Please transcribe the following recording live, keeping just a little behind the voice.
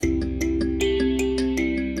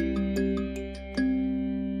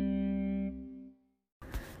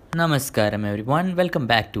Namaskaram everyone, welcome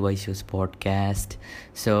back to Aishu's podcast.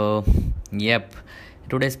 So, yep,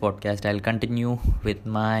 today's podcast I'll continue with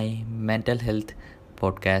my mental health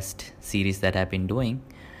podcast series that I've been doing.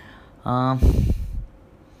 Um,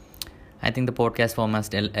 I think the podcast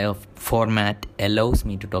format allows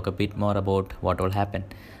me to talk a bit more about what all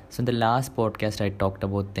happened. So, in the last podcast, I talked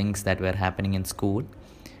about things that were happening in school.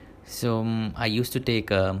 So, I used to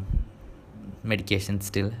take medication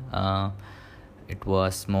still. It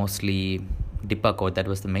was mostly Dipacot, that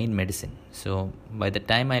was the main medicine. So, by the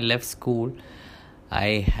time I left school,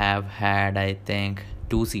 I have had, I think,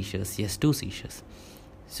 two seizures. Yes, two seizures.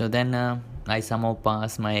 So then I somehow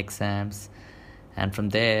passed my exams, and from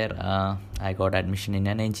there I got admission in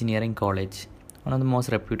an engineering college, one of the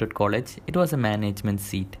most reputed college. It was a management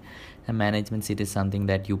seat. A management seat is something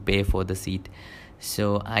that you pay for the seat.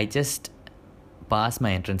 So I just passed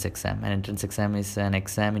my entrance exam. An entrance exam is an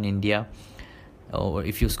exam in India. Or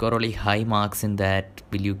if you score only high marks in that,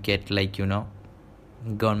 will you get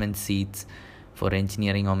government seats for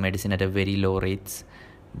engineering or medicine at a very low rates.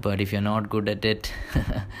 But if you're not good at it,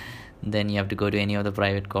 then you have to go to any of the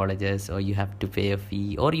private colleges, or you have to pay a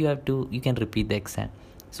fee, or you can repeat the exam.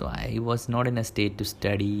 So I was not in a state to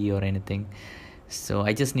study or anything. So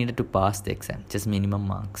I just needed to pass the exam, just minimum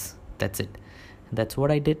marks. That's it. That's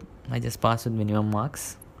what I did. I just passed with minimum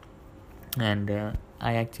marks. And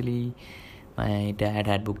my dad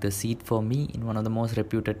had booked a seat for me in one of the most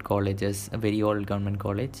reputed colleges, a very old government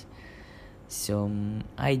college. So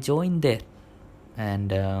I joined there,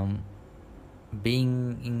 and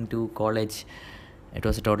being into college, it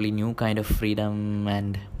was a totally new kind of freedom,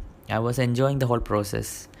 and I was enjoying the whole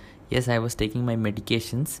process. Yes, I was taking my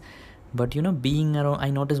medications, but being around, I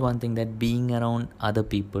noticed one thing, that being around other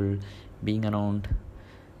people, being around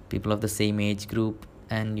people of the same age group,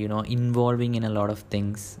 and involving in a lot of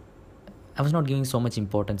things, I was not giving so much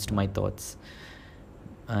importance to my thoughts.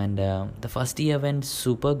 And the first year went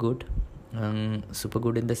super good. Super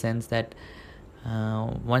good in the sense that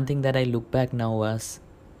one thing that I look back now was,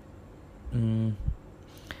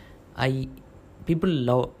 I people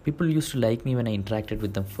used to like me when I interacted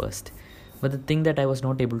with them first. But the thing that I was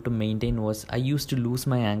not able to maintain was, I used to lose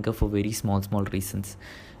my anger for very small reasons.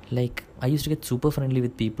 Like, I used to get super friendly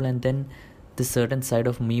with people, and then this certain side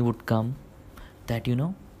of me would come, that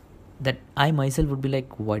that I myself would be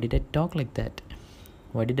like, why did I talk like that?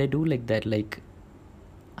 Why did I do like that? Like,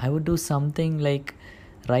 I would do something like,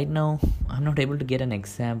 right now I'm not able to get an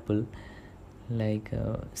example, like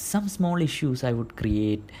some small issues I would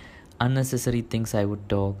create, unnecessary things I would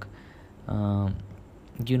talk, um,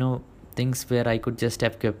 things where I could just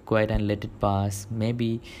have kept quiet and let it pass.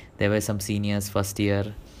 Maybe there were some seniors first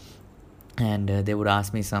year, and they would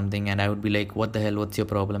ask me something, and I would be like, what the hell, what's your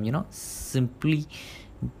problem? Simply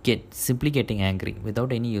getting angry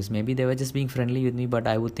without any use. Maybe they were just being friendly with me, but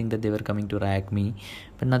I would think that they were coming to rag me.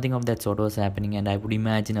 But nothing of that sort was happening, and I would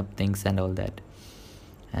imagine up things and all that.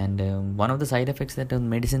 And one of the side effects that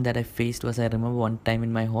medicine that I faced was, I remember one time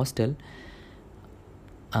in my hostel,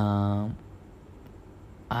 I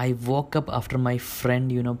woke up after my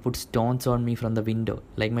friend put stones on me from the window.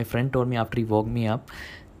 Like, my friend told me after he woke me up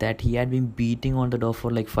that he had been beating on the door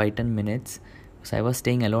for like 5-10 minutes. So I was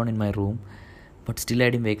staying alone in my room, but still I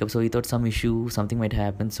didn't wake up. So he thought something might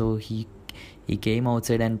happen. So he came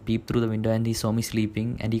outside and peeped through the window, and he saw me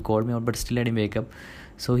sleeping, and he called me out, but still I didn't wake up.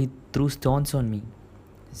 So he threw stones on me.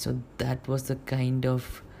 So that was the kind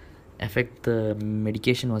of effect the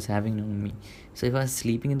medication was having on me. So if I was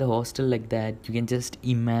sleeping in the hostel like that, you can just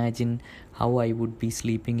imagine how I would be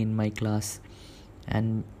sleeping in my class.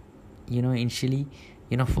 And initially,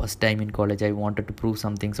 first time in college, I wanted to prove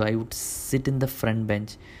something, so I would sit in the front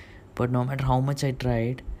bench. But no matter how much I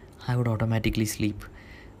tried, I would automatically sleep.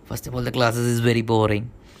 First of all, the classes is very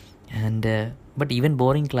boring. And but even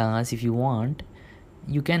boring class, if you want,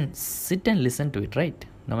 you can sit and listen to it, right?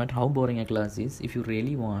 No matter how boring a class is, if I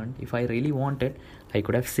really wanted, I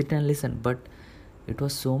could have sit and listen. But it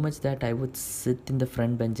was so much that I would sit in the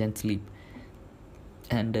front bench and sleep.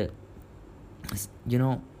 And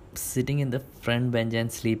sitting in the front bench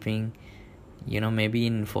and sleeping, maybe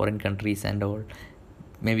in foreign countries and all,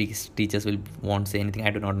 maybe teachers won't say anything,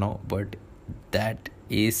 I do not know, but that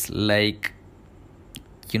is like,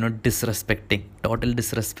 disrespecting, total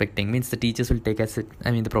disrespecting. Means the teachers will take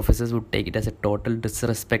the professors would take it as a total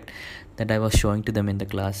disrespect that I was showing to them in the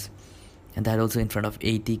class. And that also in front of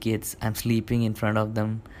 80 kids, I'm sleeping in front of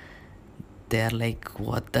them. They are like,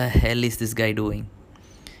 what the hell is this guy doing?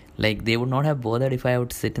 Like, they would not have bothered if I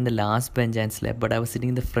would sit in the last bench and slept, but I was sitting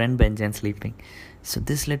in the front bench and sleeping. So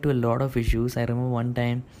this led to a lot of issues. I remember one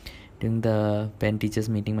time during the parent teachers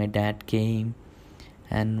meeting, my dad came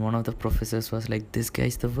and one of the professors was like, this guy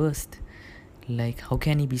is the worst. Like, how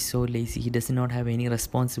can he be so lazy? He does not have any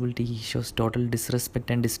responsibility. He shows total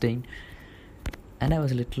disrespect and disdain. And I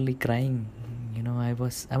was literally crying. I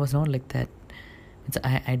was not like that.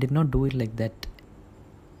 I did not do it like that.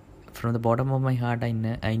 From the bottom of my heart, I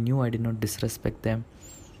knew I did not disrespect them.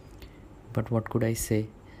 But what could I say?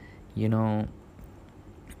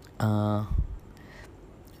 Uh,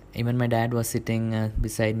 Even my dad was sitting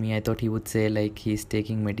beside me. I thought he would say like he's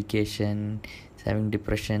taking medication, he's having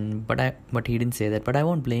depression. But he didn't say that. But I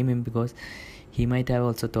won't blame him, because he might have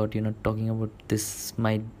also thought, talking about this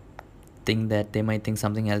might think that they might think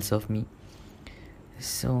something else of me.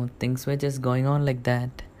 So things were just going on like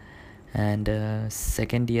that. And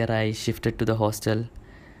second year I shifted to the hostel.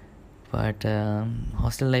 But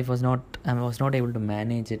hostel life I was not able to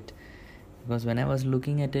manage it, because when I was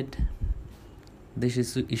looking at it,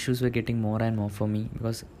 these issues were getting more and more for me,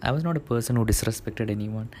 because I was not a person who disrespected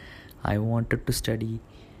anyone. I wanted to study,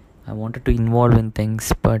 I wanted to involve in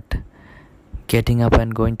things, but getting up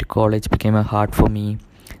and going to college became hard for me.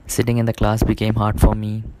 Sitting in the class became hard for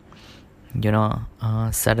me.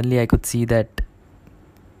 Suddenly I could see that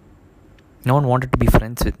no one wanted to be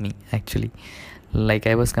friends with me, actually. Like,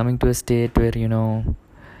 I was coming to a state where,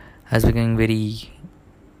 I was becoming very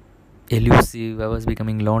elusive. I was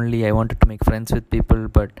becoming lonely. I wanted to make friends with people,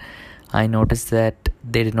 but I noticed that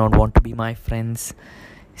they did not want to be my friends.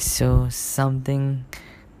 So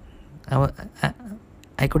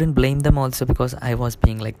I couldn't blame them also, because I was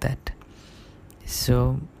being like that.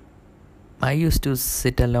 So I used to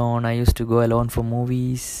sit alone. I used to go alone for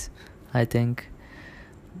movies, I think.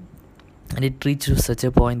 And it reached to such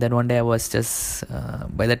a point that one day I was just,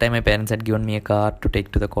 by the time my parents had given me a car to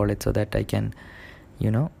take to the college so that I can,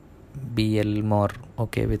 be a little more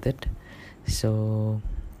okay with it. So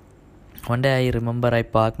one day I remember I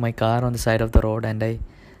parked my car on the side of the road and I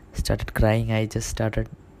started crying. I just started,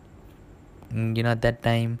 at that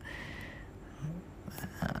time,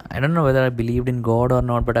 I don't know whether I believed in God or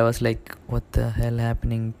not, but I was like, what the hell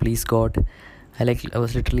happening? Please, God. I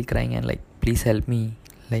was literally crying and like, please help me.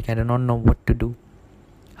 Like, I do not know what to do.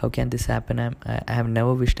 How can this happen? I have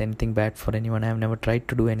never wished anything bad for anyone. I have never tried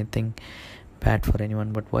to do anything bad for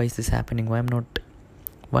anyone. But why is this happening? Why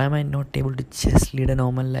am I not able to just lead a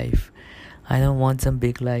normal life? I don't want some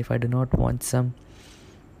big life. I do not want some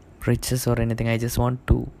riches or anything. I just want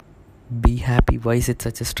to be happy. Why is it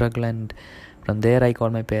such a struggle? And from there I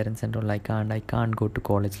called my parents and told, I can't go to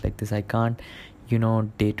college like this. I can't,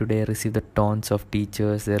 day to day receive the taunts of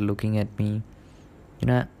teachers. They're looking at me,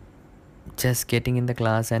 just getting in the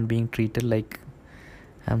class and being treated like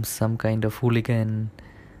I'm some kind of hooligan,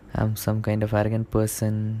 I'm some kind of arrogant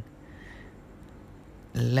person.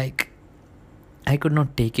 Like, I could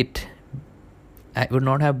not take it. I would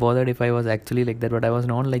not have bothered if I was actually like that, but I was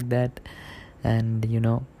not like that. And it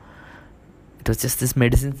was just this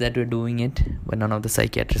medicines that were doing it. But none of the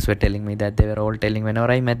psychiatrists were telling me that. They were all telling,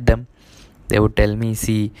 whenever I met them, they would tell me,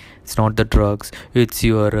 see, it's not the drugs, it's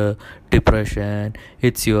your depression,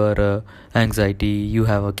 it's your anxiety, you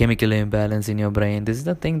have a chemical imbalance in your brain. This is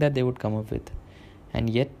the thing that they would come up with. And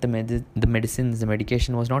yet the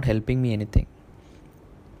medication was not helping me anything.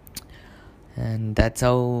 And that's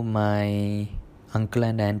how my uncle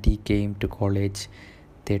and auntie came to college.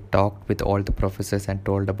 They talked with all the professors and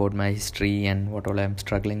told about my history and what all I'm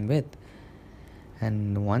struggling with.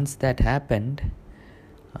 And once that happened,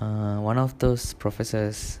 one of those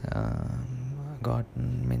professors, I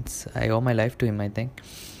owe my life to him, I think.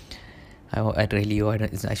 I really owe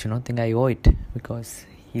it. I should not think I owe it, because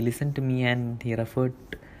he listened to me and he referred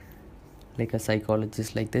like a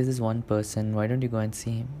psychologist, like, there's this one person, why don't you go and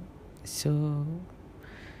see him? So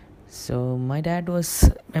my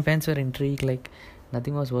parents were intrigued, like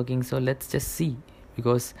nothing was working, so let's just see,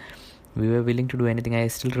 because we were willing to do anything. I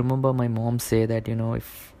still remember my mom say that,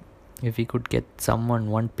 if we could get someone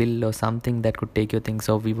one pill or something that could take your things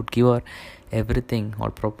off, we would give her everything, all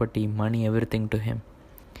property, money, everything to him.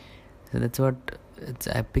 So that's what, it's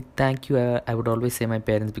a big thank you I would always say my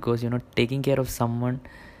parents, because taking care of someone,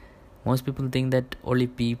 most people think that only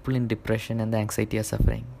people in depression and the anxiety are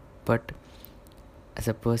suffering. But as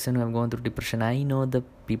a person who have gone through depression, I know the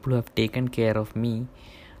people who have taken care of me,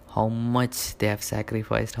 how much they have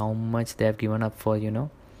sacrificed, how much they have given up for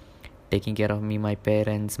taking care of me. My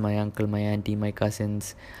parents, my uncle, my auntie, my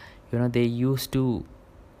cousins, they used to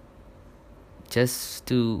just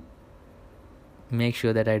to make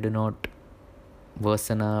sure that I do not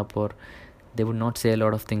worsen up, or they would not say a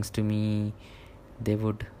lot of things to me. They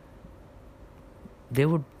would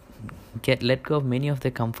let go of many of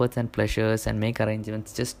their comforts and pleasures and make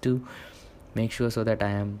arrangements just to make sure so that I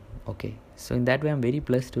am okay. So in that way, I'm very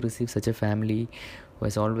blessed to receive such a family who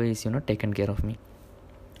has always taken care of me.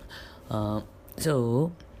 uh,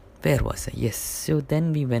 so where was I? Yes, so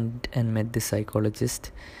then we went and met the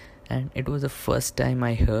psychologist, and it was the first time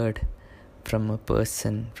I heard from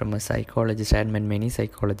a psychologist. I had met many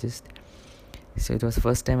psychologists, so it was the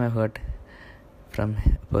first time I heard from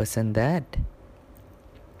a person that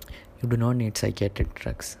you do not need psychiatric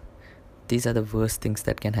drugs. These are the worst things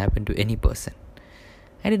that can happen to any person.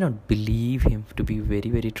 I did not believe him to be very,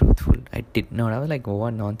 very truthful. I did not. I was like,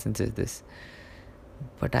 what nonsense is this?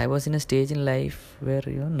 But I was in a stage in life where,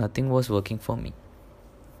 nothing was working for me.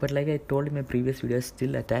 But like I told in my previous video, I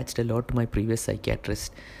still attached a lot to my previous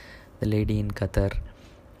psychiatrist, the lady in Qatar.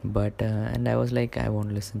 But, and I was like, I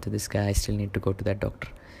won't listen to this guy. I still need to go to that doctor.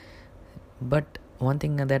 But one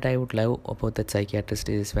thing that I would love about that psychiatrist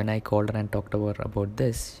is when I called her and talked to her about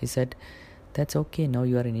this, she said, that's okay. Now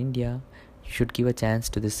you are in India. You should give a chance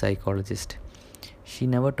to this psychologist. She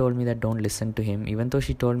never told me that don't listen to him, even though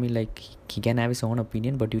she told me like he can have his own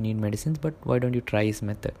opinion, but you need medicines, but why don't you try his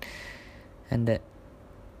method? And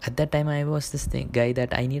at that time I was this guy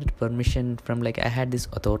that I needed permission from, like I had these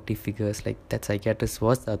authority figures, like that psychiatrist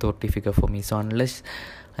was the authority figure for me. So unless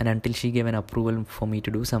and until she gave an approval for me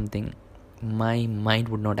to do something, my mind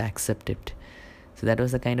would not accept it. So that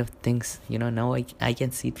was the kind of things, now I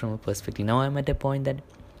can see it from a perspective. Now I'm at a point that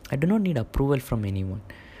I do not need approval from anyone.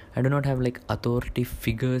 I do not have like authority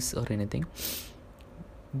figures or anything.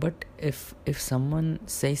 But if someone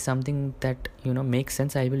says something that makes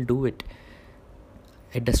sense, I will do it.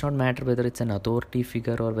 It does not matter whether it's an authority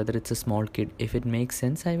figure or whether it's a small kid. If it makes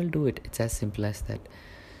sense, I will do it. It's as simple as that.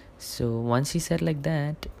 So once she said like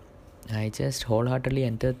that, I just wholeheartedly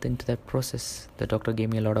entered into that process. The doctor gave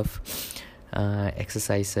me a lot of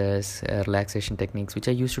exercises, relaxation techniques, which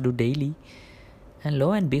I used to do daily. And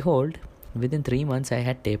lo and behold, within 3 months, I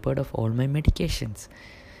had tapered off all my medications.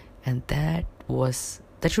 And that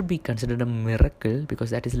should be considered a miracle,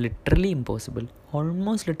 because that is literally impossible.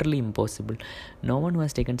 Almost literally impossible. No one who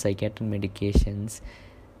has taken psychiatric medications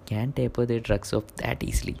can taper their drugs off that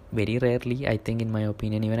easily. Very rarely, I think, in my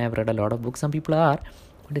opinion. Even I've read a lot of books. Some people are,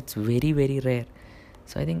 but it's very, very rare.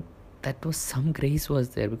 So I think that was some grace was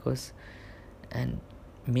there, and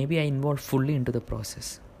maybe I involved fully into the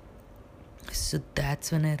process. So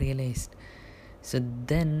that's when I realized. So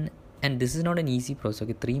then, and this is not an easy process.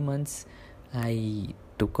 Okay, 3 months I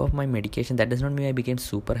took off my medication. That does not mean I became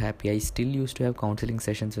super happy. I still used to have counseling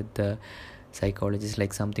sessions with the psychologist,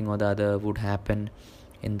 like something or the other would happen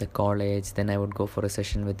in the college. Then I would go for a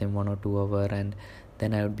session with him 1 or 2 hours, and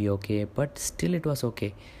then I would be okay. But still it was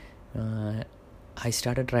okay. I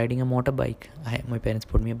started riding a motorbike. My parents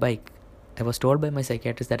bought me a bike. I was told by my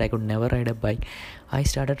psychiatrist that I could never ride a bike. I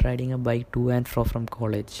started riding a bike to and fro from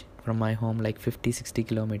college, from my home, like 50-60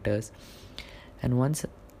 kilometers. And once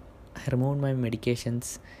I removed my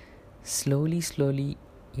medications, slowly,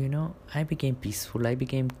 I became peaceful. I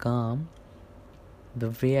became calm. The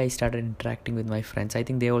way I started interacting with my friends, I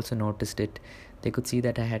think they also noticed it. They could see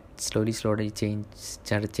that I had slowly started changing.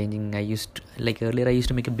 Earlier I used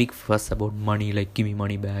to make a big fuss about money, like give me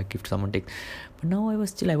money back if someone takes. But now I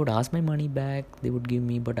would ask my money back. They would give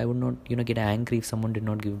me, but I would not, get angry if someone did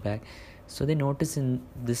not give back. So they noticed in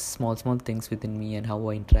this small things within me and how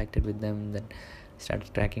I interacted with them. Then I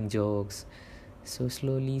started cracking jokes. So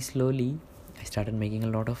slowly, I started making a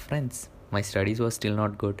lot of friends. My studies were still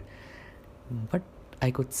not good, but I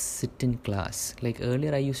could sit in class. Like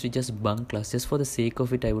earlier I used to just bunk class. Just for the sake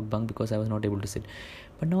of it, I would bunk because I was not able to sit.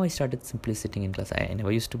 But now I started simply sitting in class. I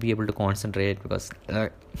never used to be able to concentrate because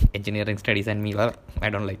engineering studies and me, I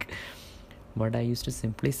don't like. But I used to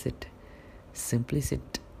simply sitting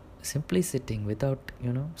without,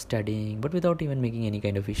 studying, but without even making any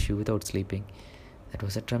kind of issue, without sleeping. That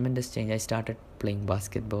was a tremendous change. I started playing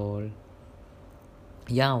basketball.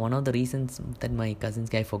 Yeah, one of the reasons that my cousins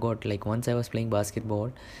guy forgot, like once I was playing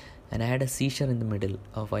basketball and I had a seizure in the middle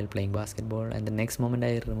of while playing basketball, and the next moment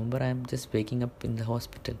I remember I'm just waking up in the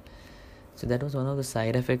hospital. So that was one of the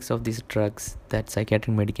side effects of these drugs, that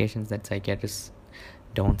psychiatric medications that psychiatrists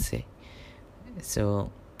don't say.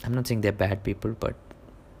 So I'm not saying they're bad people, but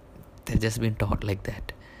they've just been taught like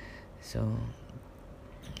that. So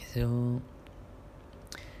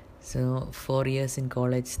 4 years in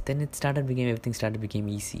college, then everything started became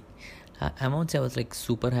easy. I won't say I was like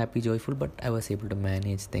super happy, joyful, but I was able to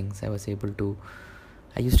manage things. I used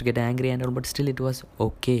to get angry and all, but still it was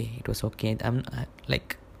okay.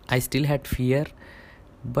 I still had fear,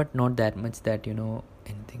 but not that much that,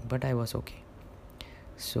 anything, but I was okay.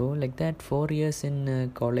 So like that, 4 years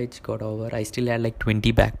in college got over. I still had like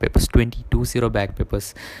 20 back papers, 20 back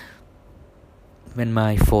papers. when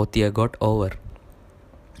my fourth year got over,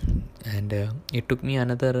 and it took me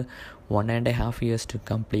another 1.5 years to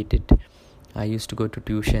complete it. I used to go to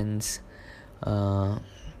tuitions,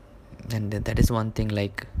 and that is one thing.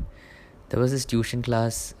 Like, there was this tuition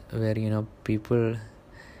class where people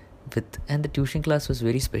and the tuition class was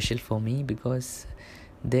very special for me, because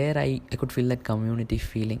there I could feel that community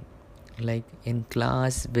feeling. Like, in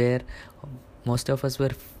class where most of us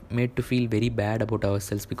were made to feel very bad about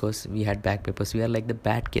ourselves because we had back papers, we are like the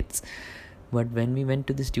bad kids. But when we went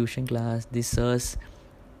to this tuition class, the sirs,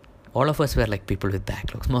 all of us were like people with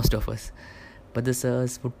backlogs, most of us. But the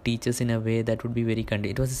sirs would teach us in a way that would be very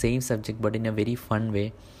it was the same subject but in a very fun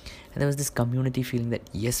way. And there was this community feeling that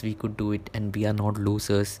yes, we could do it and we are not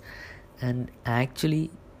losers. And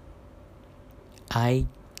actually,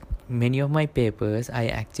 many of my papers I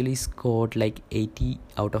actually scored like 80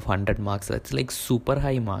 out of 100 marks. That's like super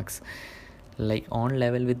high marks, like on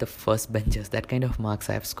level with the first benches. That kind of marks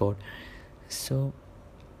I have scored. So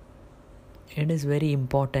it is very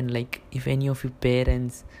important. Like, if any of your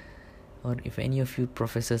parents or if any of you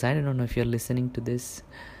professors, I don't know if you're listening to this,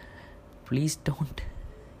 please don't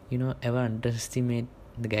ever underestimate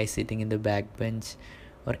the guy sitting in the back bench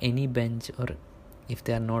or any bench, or if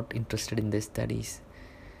they are not interested in their studies.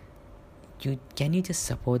 Can you just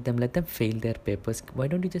support them? Let them fail their papers. Why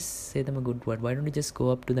don't you just say them a good word? Why don't you just go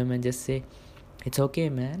up to them and just say, it's okay,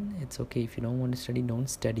 man, it's okay. If you don't want to study, don't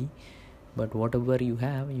study. But whatever you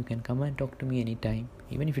have, you can come and talk to me anytime.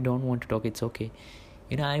 Even if you don't want to talk, it's okay.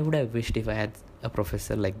 I would have wished if I had a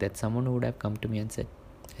professor like that, someone who would have come to me and said,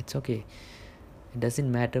 it's okay. It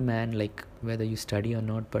doesn't matter, man, like whether you study or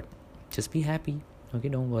not, but just be happy. Okay,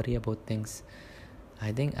 don't worry about things.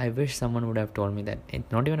 I wish someone would have told me that.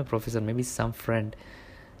 Not even a professor, maybe some friend.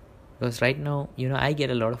 Because right now, I get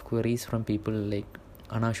a lot of queries from people like,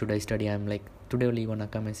 Anna, should I study? I'm like, today only one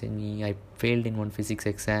Akka messaged me, I failed in one physics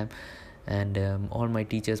exam, and all my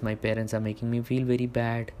teachers, my parents are making me feel very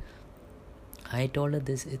bad. I told her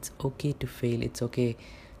this, it's okay to fail, it's okay.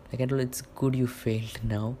 Like I told her, it's good you failed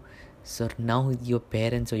now. So now your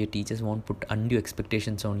parents or your teachers won't put undue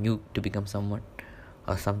expectations on you to become someone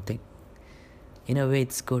or something. In a way,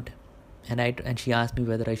 it's good. And she asked me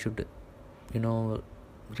whether I should,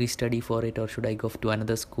 restudy for it, or should I go to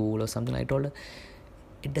another school or something. I told her,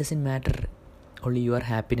 it doesn't matter. Only your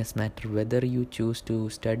happiness matters. Whether you choose to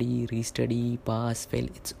study, restudy, pass, fail,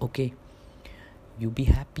 it's okay. You be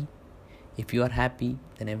happy. If you are happy,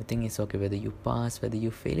 then everything is okay. Whether you pass, whether you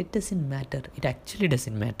fail, it doesn't matter. It actually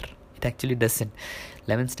doesn't matter. It actually doesn't.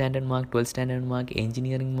 11th standard mark, 12th standard mark,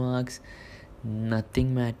 engineering marks,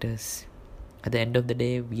 nothing matters. At the end of the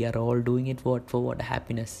day, we are all doing it for what?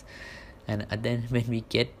 Happiness. And then when we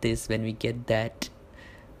get this, when we get that,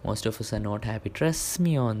 most of us are not happy. Trust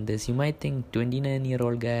me on this. You might think,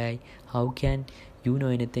 29-year-old guy, how can you know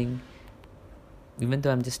anything? Even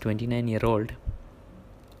though I'm just 29-year-old,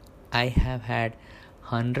 I have had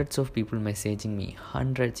hundreds of people messaging me.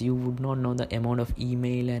 Hundreds. You would not know the amount of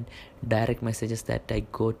email and direct messages that I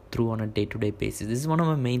go through on a day-to-day basis. This is one of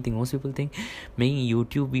my main things. Most people think making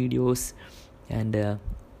YouTube videos and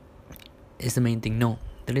is the main thing. No,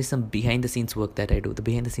 there is some behind the scenes work that I do. The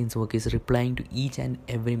behind the scenes work is replying to each and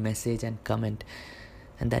every message and comment,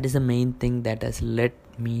 and that is the main thing that has led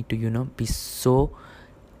me to be so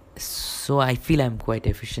I feel I'm quite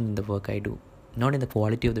efficient in the work I do. Not in the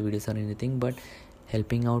quality of the videos or anything, but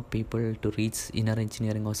helping out people to reach inner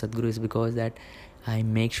engineering or Sadhguru is because that I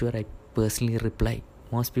make sure I personally reply.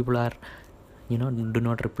 Most people are do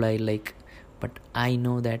not reply, but I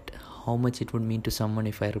know that how much it would mean to someone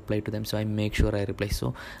if I reply to them. So I make sure I reply.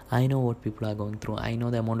 So I know what people are going through. I know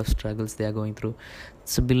the amount of struggles they are going through.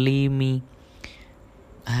 So believe me,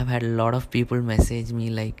 I have had a lot of people message me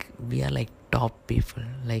like, we are like top people.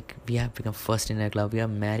 Like, we have become first in our club. We have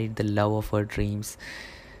married the love of our dreams.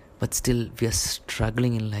 But still, we are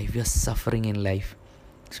struggling in life. We are suffering in life.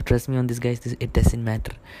 So trust me on this, guys. It doesn't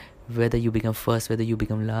matter whether you become first, whether you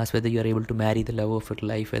become last, whether you are able to marry the love of your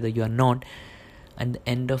life, whether you are not. At the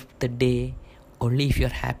end of the day, only if you are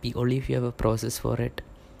happy, only if you have a process for it,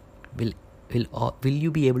 will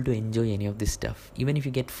you be able to enjoy any of this stuff. Even if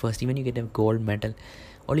you get first, even if you get a gold medal,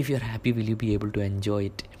 only if you are happy will you be able to enjoy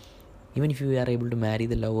it. Even if you are able to marry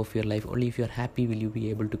the love of your life, only if you are happy will you be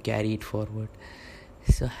able to carry it forward.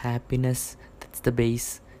 So happiness, that's the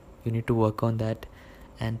base. You need to work on that.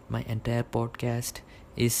 And my entire podcast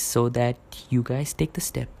is so that you guys take the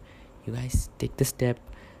step. You guys take the step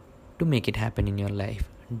to make it happen in your life.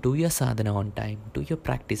 Do your sadhana on time. Do your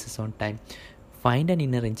practices on time. Find an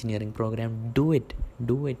inner engineering program. Do it.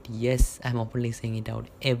 Yes, I'm openly saying it out.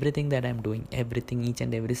 Everything that I'm doing, everything, each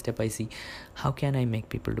and every step I see, how can I make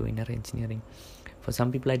people do inner engineering? For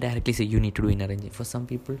some people, I directly say you need to do inner engine. For some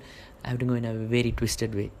people, I have to go in a very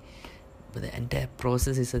twisted way. But the entire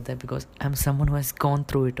process is like that because I'm someone who has gone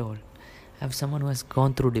through it all. I have someone who has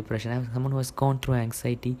gone through depression. I have someone who has gone through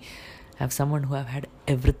anxiety. I have someone who have had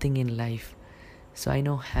everything in life. So I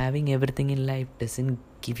know having everything in life doesn't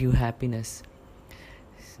give you happiness.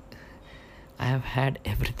 I have had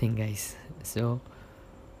everything, guys. So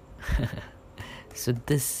so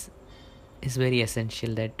this is very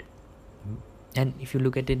essential that, and if you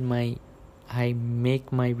look at it, I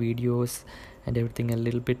make my videos and everything a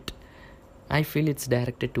little bit, I feel it's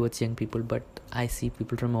directed towards young people, but I see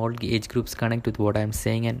people from all age groups connect with what I'm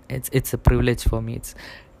saying, and it's a privilege for me. It's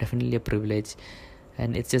definitely a privilege,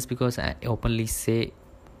 and it's just because I openly say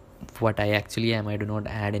what I actually am. I do not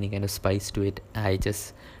add any kind of spice to it. I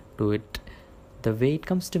just do it the way it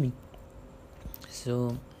comes to me.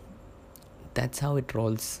 So that's how it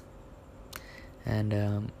rolls.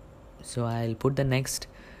 And so I'll put the next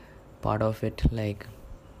part of it, like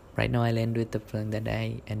right now I'll end with the fact that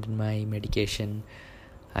I ended my medication,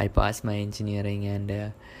 I passed my engineering,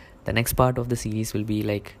 and the next part of the series will be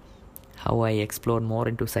like how I explored more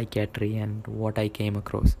into psychiatry and what I came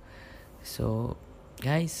across. So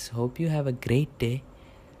guys, hope you have a great day.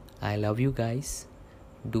 I love you guys.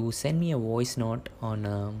 Do send me a voice note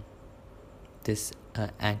on this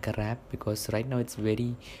Anchor app, because right now it's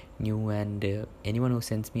very new, and anyone who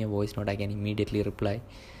sends me a voice note, I can immediately reply,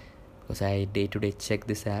 because I day to day check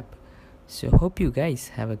this app. So hope you guys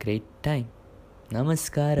have a great time.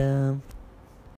 Namaskaram.